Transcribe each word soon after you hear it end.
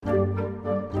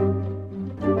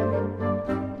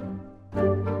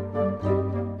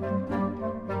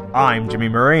I'm Jimmy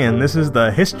Murray, and this is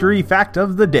the History Fact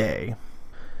of the Day.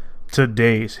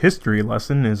 Today's history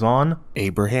lesson is on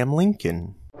Abraham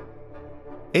Lincoln.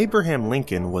 Abraham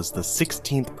Lincoln was the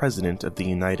 16th President of the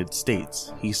United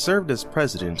States. He served as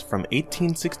President from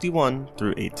 1861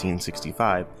 through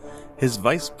 1865. His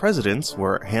Vice Presidents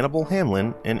were Hannibal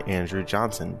Hamlin and Andrew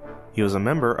Johnson. He was a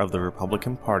member of the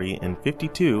Republican Party and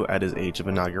 52 at his age of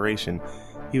inauguration.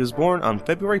 He was born on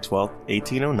February 12,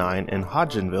 1809 in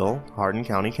Hodgenville, Hardin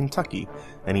County, Kentucky,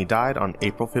 and he died on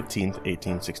April 15,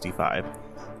 1865.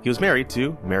 He was married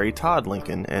to Mary Todd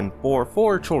Lincoln and bore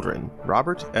 4 children,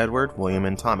 Robert, Edward, William,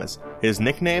 and Thomas. His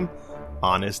nickname?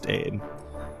 Honest Abe.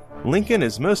 Lincoln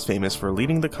is most famous for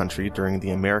leading the country during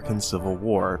the American Civil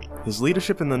War. His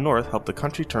leadership in the North helped the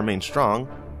country to remain strong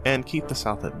and keep the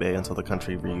South at bay until the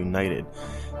country reunited.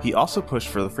 He also pushed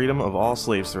for the freedom of all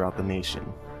slaves throughout the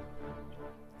nation.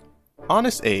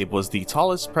 Honest Abe was the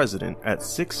tallest president at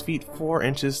 6 feet 4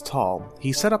 inches tall.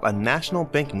 He set up a national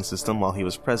banking system while he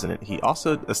was president. He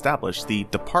also established the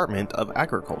Department of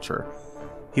Agriculture.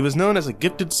 He was known as a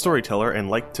gifted storyteller and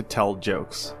liked to tell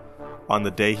jokes. On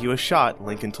the day he was shot,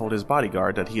 Lincoln told his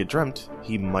bodyguard that he had dreamt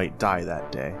he might die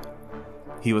that day.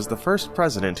 He was the first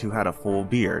president who had a full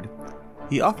beard.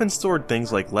 He often stored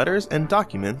things like letters and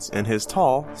documents in his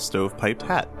tall, stove-piped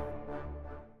hat.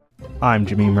 I'm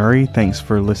Jimmy Murray. Thanks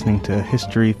for listening to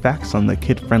History Facts on the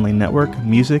Kid Friendly Network.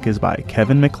 Music is by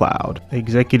Kevin MacLeod.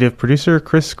 Executive producer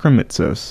Chris Kremitzos.